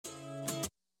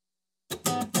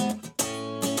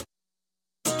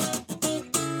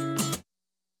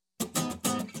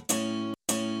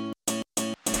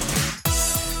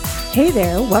Hey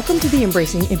there, welcome to the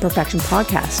Embracing Imperfection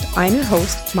podcast. I'm your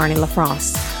host, Marnie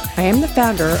LaFrance. I am the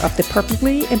founder of the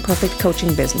Perfectly Imperfect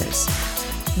Coaching Business,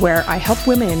 where I help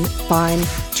women find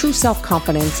true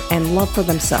self-confidence and love for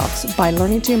themselves by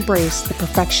learning to embrace the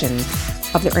perfection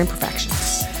of their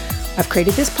imperfections. I've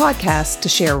created this podcast to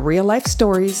share real-life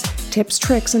stories, tips,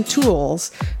 tricks, and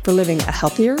tools for living a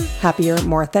healthier, happier,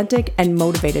 more authentic, and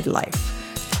motivated life.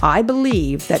 I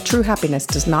believe that true happiness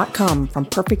does not come from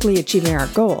perfectly achieving our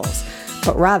goals,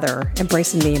 but rather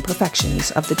embracing the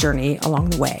imperfections of the journey along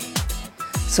the way.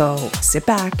 So sit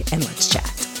back and let's chat.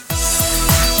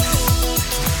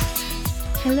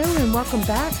 Hello and welcome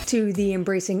back to the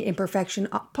Embracing Imperfection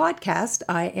podcast.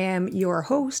 I am your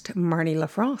host, Marnie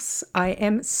LaFrance. I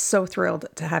am so thrilled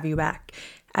to have you back.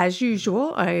 As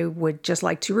usual, I would just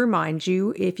like to remind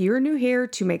you, if you're new here,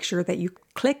 to make sure that you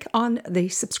click on the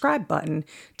subscribe button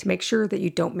to make sure that you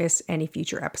don't miss any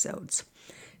future episodes.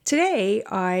 Today,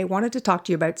 I wanted to talk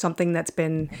to you about something that's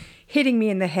been hitting me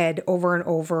in the head over and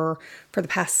over for the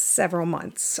past several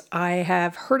months. I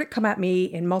have heard it come at me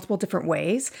in multiple different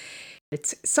ways.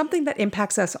 It's something that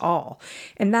impacts us all,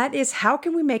 and that is, how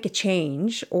can we make a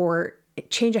change or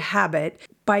change a habit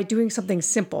by doing something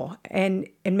simple and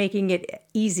making it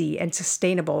easy and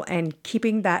sustainable and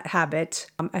keeping that habit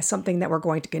as something that we're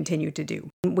going to continue to do.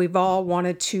 We've all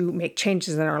wanted to make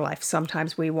changes in our life.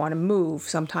 Sometimes we want to move.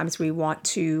 Sometimes we want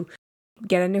to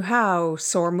get a new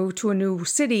house or move to a new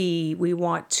city. We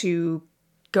want to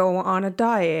go on a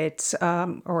diet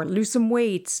or lose some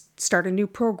weight, start a new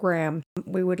program.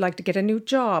 We would like to get a new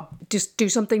job, just do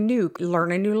something new,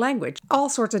 learn a new language, all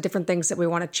sorts of different things that we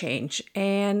want to change.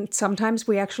 And sometimes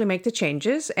we actually make the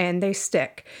changes and they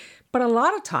stick. But a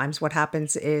lot of times what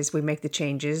happens is we make the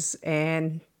changes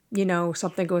and,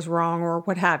 something goes wrong or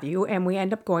what have you, and we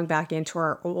end up going back into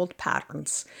our old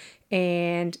patterns.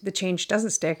 And the change doesn't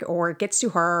stick, or it gets too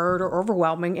hard or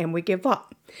overwhelming and we give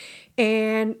up.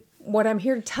 And what I'm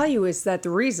here to tell you is that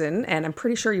the reason, and I'm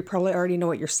pretty sure you probably already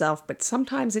know it yourself, but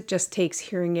sometimes it just takes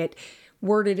hearing it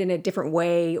worded in a different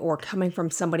way or coming from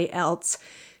somebody else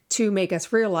to make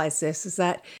us realize this, is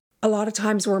that a lot of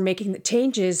times we're making the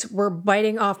changes, we're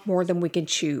biting off more than we can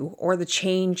chew, or the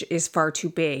change is far too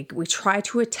big. We try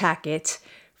to attack it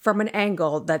from an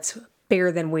angle that's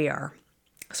bigger than we are.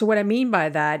 So what I mean by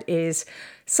that is,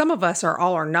 some of us are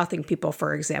all or nothing people,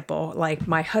 for example. Like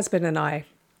my husband and I,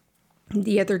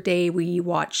 the other day, we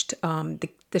watched the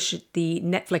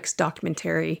Netflix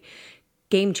documentary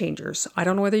Game Changers. I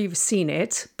don't know whether you've seen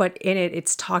it, but in it,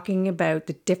 it's talking about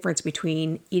the difference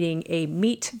between eating a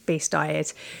meat-based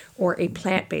diet or a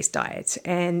plant-based diet.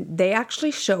 And they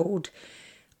actually showed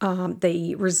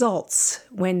the results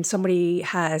when somebody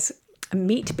has a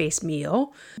meat-based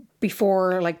meal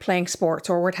before, like playing sports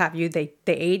or what have you. They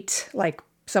ate, like,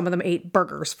 some of them ate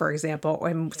burgers, for example,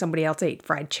 and somebody else ate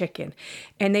fried chicken,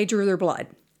 and they drew their blood.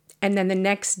 And then the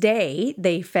next day,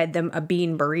 they fed them a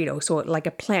bean burrito, so like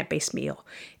a plant-based meal.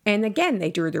 And again,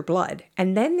 they drew their blood.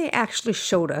 And then they actually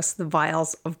showed us the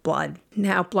vials of blood.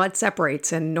 Now, blood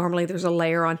separates, and normally there's a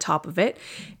layer on top of it,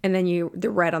 and then the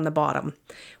red on the bottom.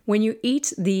 When you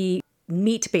eat the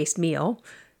meat-based meal,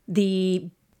 the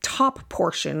top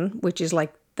portion, which is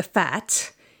like the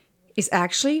fat, is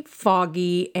actually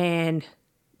foggy and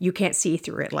you can't see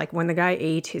through it. Like when the guy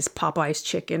ate his Popeye's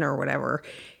chicken or whatever,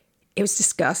 it was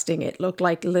disgusting. It looked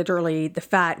like literally the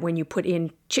fat when you put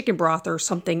in chicken broth or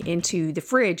something into the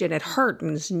fridge and it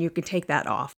hardens and you can take that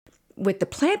off. With the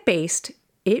plant-based,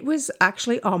 it was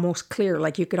actually almost clear,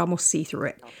 like you could almost see through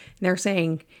it. And they're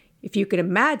saying, if you could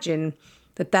imagine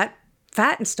that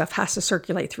fat and stuff has to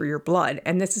circulate through your blood,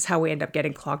 and this is how we end up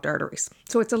getting clogged arteries.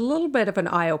 So it's a little bit of an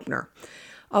eye-opener.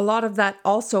 A lot of that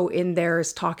also in there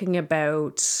is talking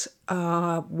about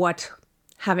what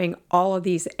having all of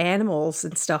these animals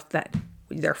and stuff that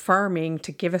they're farming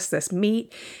to give us this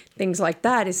meat, things like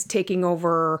that, is taking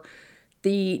over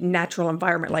the natural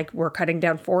environment. Like we're cutting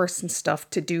down forests and stuff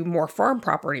to do more farm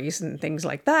properties and things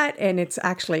like that. And it's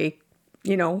actually,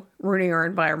 ruining our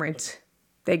environment.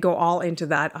 They go all into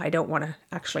that. I don't want to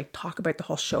actually talk about the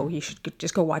whole show. You should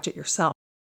just go watch it yourself.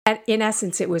 And in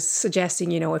essence, it was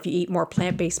suggesting, if you eat more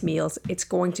plant-based meals, it's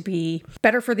going to be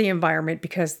better for the environment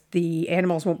because the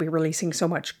animals won't be releasing so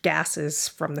much gases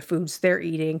from the foods they're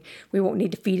eating. We won't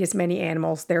need to feed as many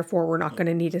animals. Therefore, we're not going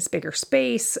to need as bigger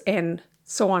space and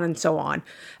so on,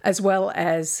 as well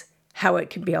as how it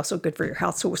can be also good for your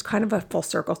health. So it was kind of a full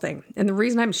circle thing. And the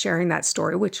reason I'm sharing that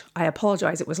story, which I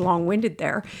apologize, it was long-winded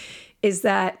there, is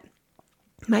that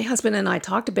my husband and I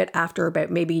talked a bit after about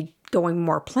maybe going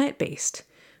more plant-based.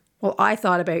 Well, I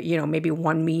thought about, maybe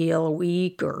one meal a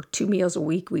week or 2 meals a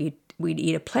week we'd we'd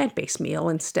eat a plant-based meal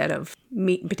instead of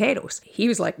meat and potatoes. He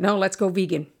was like, no, let's go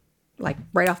vegan. Like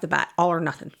right off the bat, all or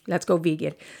nothing. Let's go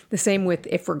vegan. The same with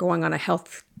if we're going on a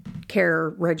health care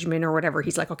regimen or whatever.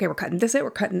 He's like, okay, we're cutting this out,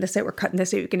 we're cutting this out, we're cutting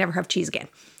this out. You can never have cheese again.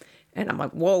 And I'm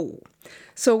like, whoa.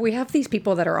 So we have these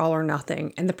people that are all or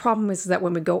nothing. And the problem is that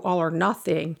when we go all or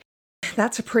nothing,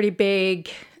 that's a pretty big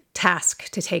task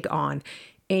to take on.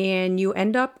 And you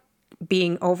end up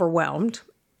being overwhelmed.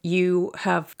 You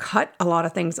have cut a lot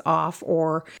of things off.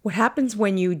 Or what happens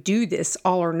when you do this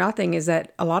all or nothing is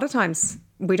that a lot of times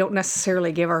we don't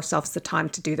necessarily give ourselves the time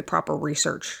to do the proper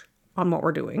research on what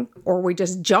we're doing, or we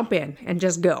just jump in and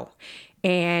just go.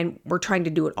 And we're trying to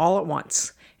do it all at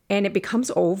once. And it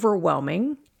becomes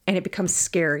overwhelming and it becomes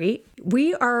scary.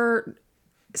 We are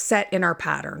set in our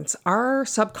patterns. Our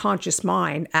subconscious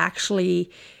mind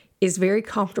actually is very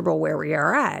comfortable where we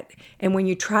are at. And when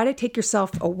you try to take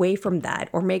yourself away from that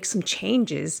or make some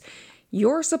changes,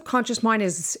 your subconscious mind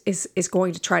is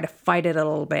going to try to fight it a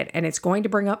little bit, and it's going to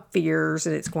bring up fears,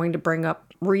 and it's going to bring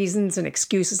up reasons and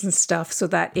excuses and stuff so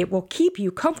that it will keep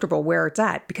you comfortable where it's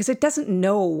at, because it doesn't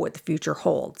know what the future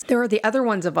holds. There are the other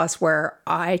ones of us where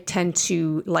I tend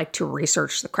to like to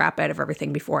research the crap out of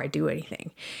everything before I do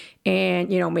anything. And,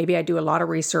 maybe I do a lot of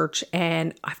research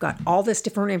and I've got all this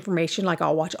different information. Like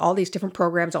I'll watch all these different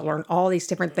programs, I'll learn all these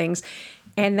different things,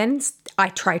 and then I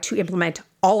try to implement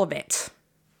all of it.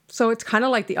 So it's kind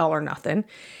of like the all or nothing.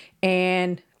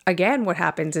 And again, what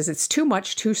happens is it's too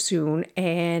much too soon,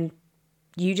 and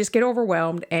you just get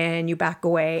overwhelmed and you back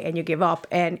away and you give up,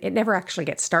 and it never actually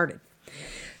gets started.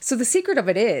 So the secret of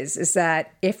it is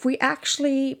that if we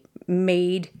actually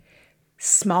made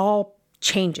small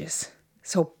changes,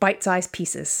 so bite-sized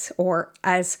pieces, or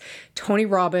as Tony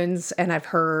Robbins, and I've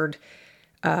heard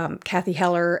Cathy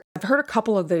Heller, I've heard a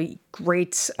couple of the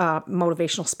great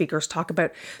motivational speakers talk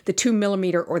about the 2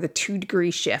 millimeter or the 2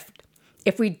 degree shift.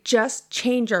 If we just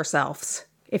change ourselves,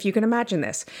 if you can imagine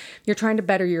this, you're trying to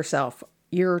better yourself,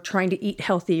 you're trying to eat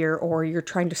healthier, or you're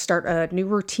trying to start a new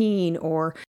routine,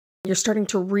 or you're starting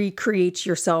to recreate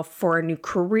yourself for a new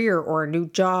career or a new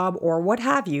job or what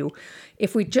have you.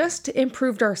 If we just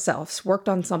improved ourselves, worked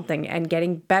on something and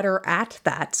getting better at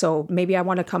that. So maybe I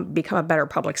want to become a better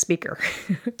public speaker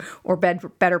or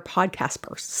better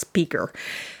podcast speaker.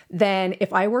 Then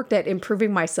if I worked at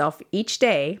improving myself each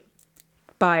day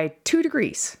by 2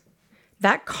 degrees,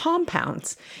 that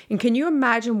compounds. And can you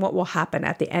imagine what will happen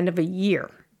at the end of a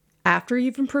year after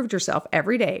you've improved yourself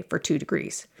every day for 2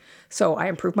 degrees? So I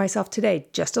improve myself today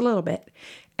just a little bit,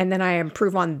 and then I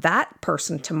improve on that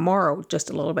person tomorrow just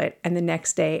a little bit, and the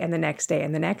next day, and the next day,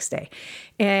 and the next day.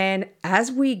 And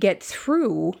as we get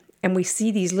through and we see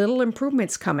these little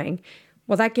improvements coming,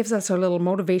 well, that gives us a little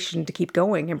motivation to keep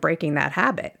going and breaking that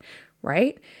habit,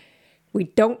 right? We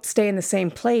don't stay in the same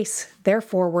place,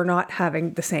 therefore we're not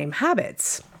having the same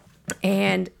habits.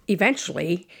 And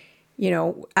eventually,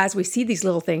 as we see these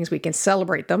little things, we can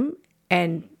celebrate them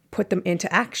and put them into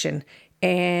action,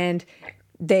 and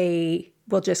they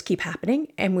will just keep happening.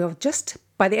 And we'll just,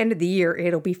 by the end of the year,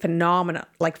 it'll be phenomenal,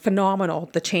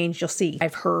 the change you'll see.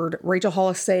 I've heard Rachel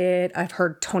Hollis say it. I've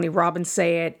heard Tony Robbins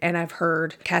say it. And I've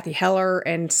heard Cathy Heller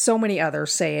and so many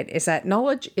others say it, is that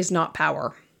knowledge is not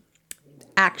power.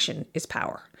 Action is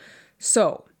power.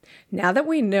 So now that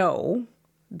we know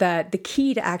that the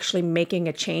key to actually making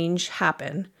a change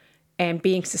happen and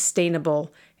being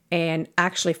sustainable and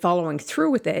actually following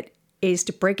through with it is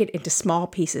to break it into small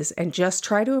pieces and just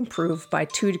try to improve by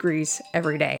 2 degrees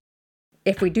every day.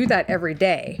 If we do that every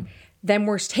day, then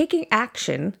we're taking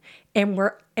action, and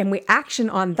we action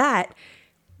on that,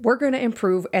 we're going to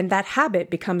improve, and that habit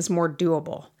becomes more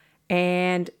doable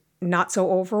and not so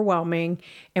overwhelming,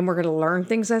 and we're going to learn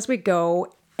things as we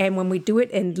go. And when we do it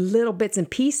in little bits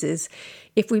and pieces,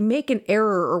 if we make an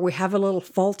error or we have a little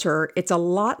falter, it's a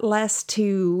lot less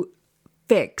to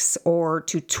fix or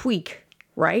to tweak,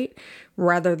 right?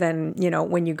 Rather than,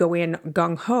 when you go in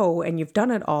gung-ho and you've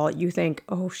done it all, you think,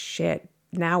 oh shit,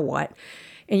 now what?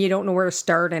 And you don't know where to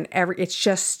start, and it's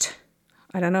just,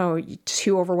 I don't know,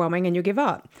 too overwhelming, and you give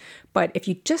up. But if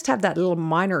you just have that little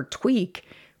minor tweak,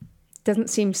 it doesn't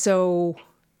seem so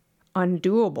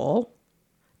undoable,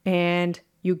 and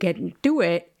you do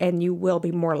it, and you will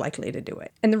be more likely to do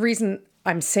it. And the reason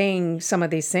I'm saying some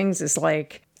of these things is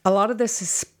a lot of this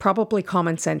is probably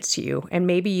common sense to you. And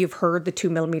maybe you've heard the 2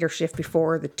 millimeter shift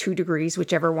before, the 2 degrees,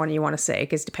 whichever one you want to say,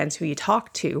 because it depends who you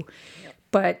talk to.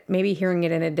 But maybe hearing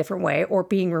it in a different way or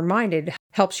being reminded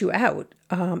helps you out.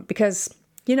 Because,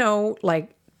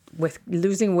 with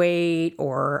losing weight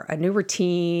or a new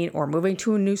routine or moving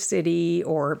to a new city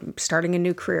or starting a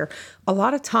new career, a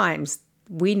lot of times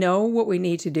we know what we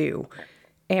need to do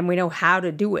and we know how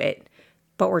to do it.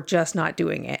 but we're just not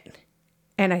doing it.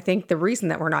 And I think the reason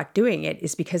that we're not doing it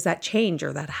is because that change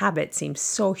or that habit seems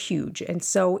so huge and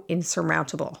so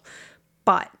insurmountable.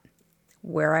 But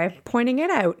where I'm pointing it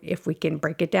out, if we can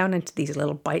break it down into these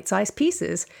little bite-sized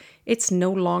pieces, it's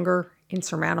no longer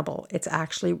insurmountable. It's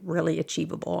actually really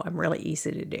achievable and really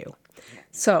easy to do.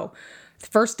 So the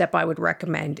first step I would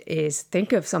recommend is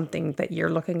think of something that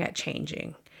you're looking at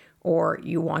changing or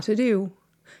you want to do.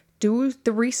 Do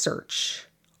the research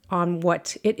on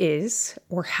what it is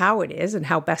or how it is and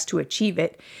how best to achieve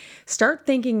it. Start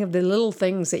thinking of the little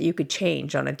things that you could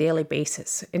change on a daily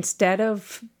basis instead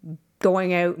of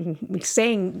going out and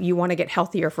saying you want to get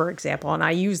healthier, for example. And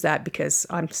I use that because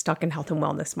I'm stuck in health and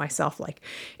wellness myself. Like,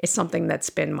 it's something that's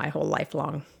been my whole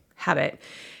lifelong habit.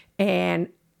 And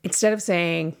instead of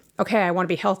saying, okay, I want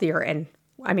to be healthier. And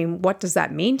I mean, what does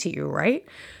that mean to you, right?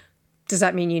 Does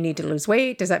that mean you need to lose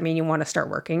weight? Does that mean you want to start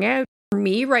working out? For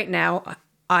me right now,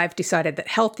 I've decided that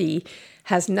healthy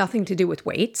has nothing to do with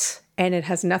weights and it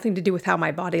has nothing to do with how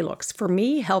my body looks. For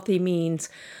me, healthy means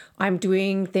I'm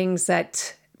doing things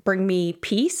that bring me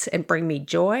peace and bring me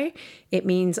joy. It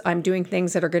means I'm doing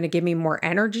things that are going to give me more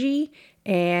energy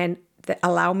and that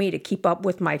allow me to keep up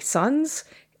with my sons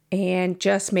and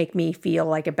just make me feel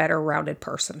like a better rounded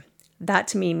person. That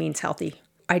to me means healthy.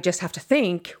 I just have to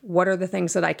think, what are the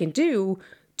things that I can do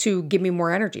to give me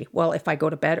more energy? Well, if I go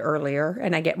to bed earlier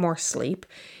and I get more sleep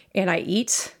and I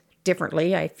eat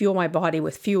differently, I fuel my body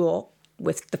with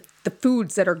the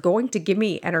foods that are going to give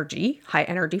me energy, high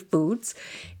energy foods,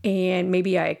 and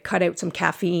maybe I cut out some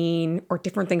caffeine or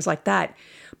different things like that.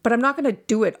 But I'm not going to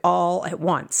do it all at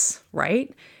once,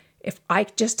 right? If I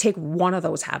just take one of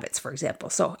those habits, for example,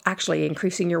 so actually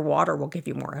increasing your water will give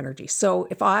you more energy. So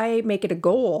if I make it a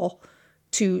goal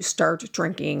to start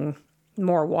drinking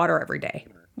more water every day,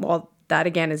 well, that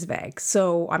again is vague.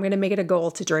 So I'm going to make it a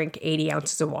goal to drink 80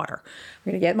 ounces of water.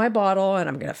 I'm going to get my bottle and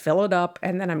I'm going to fill it up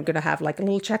and then I'm going to have like a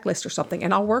little checklist or something.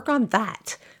 And I'll work on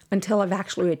that until I've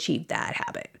actually achieved that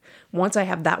habit. Once I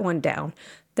have that one down,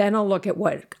 then I'll look at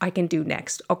what I can do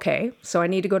next. Okay, so I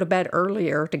need to go to bed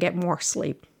earlier to get more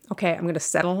sleep. Okay, I'm going to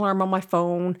set an alarm on my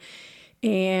phone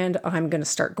and I'm going to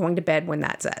start going to bed when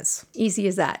that says. Easy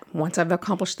as that. Once I've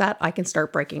accomplished that, I can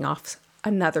start breaking off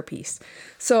another piece.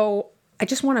 So I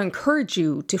just want to encourage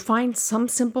you to find some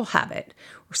simple habit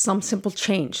or some simple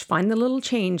change. Find the little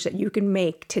change that you can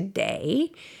make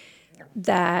today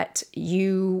that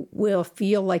you will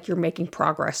feel like you're making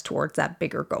progress towards that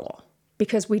bigger goal.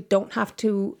 Because we don't have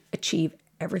to achieve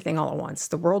everything all at once.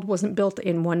 The world wasn't built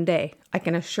in one day, I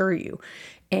can assure you.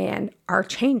 And our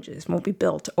changes won't be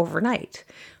built overnight.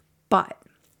 But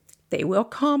they will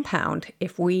compound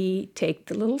if we take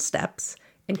the little steps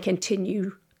and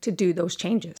continue to do those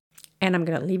changes. And I'm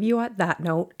going to leave you at that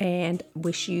note and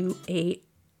wish you an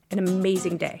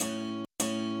amazing day.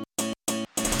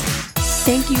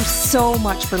 Thank you so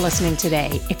much for listening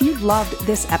today. If you loved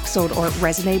this episode or it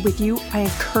resonated with you, I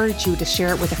encourage you to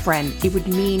share it with a friend. It would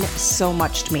mean so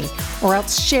much to me. Or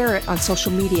else share it on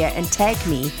social media and tag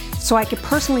me so I could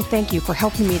personally thank you for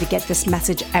helping me to get this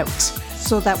message out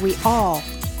so that we all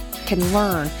can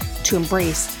learn to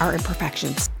embrace our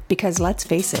imperfections. Because let's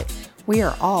face it, we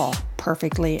are all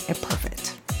perfectly imperfect.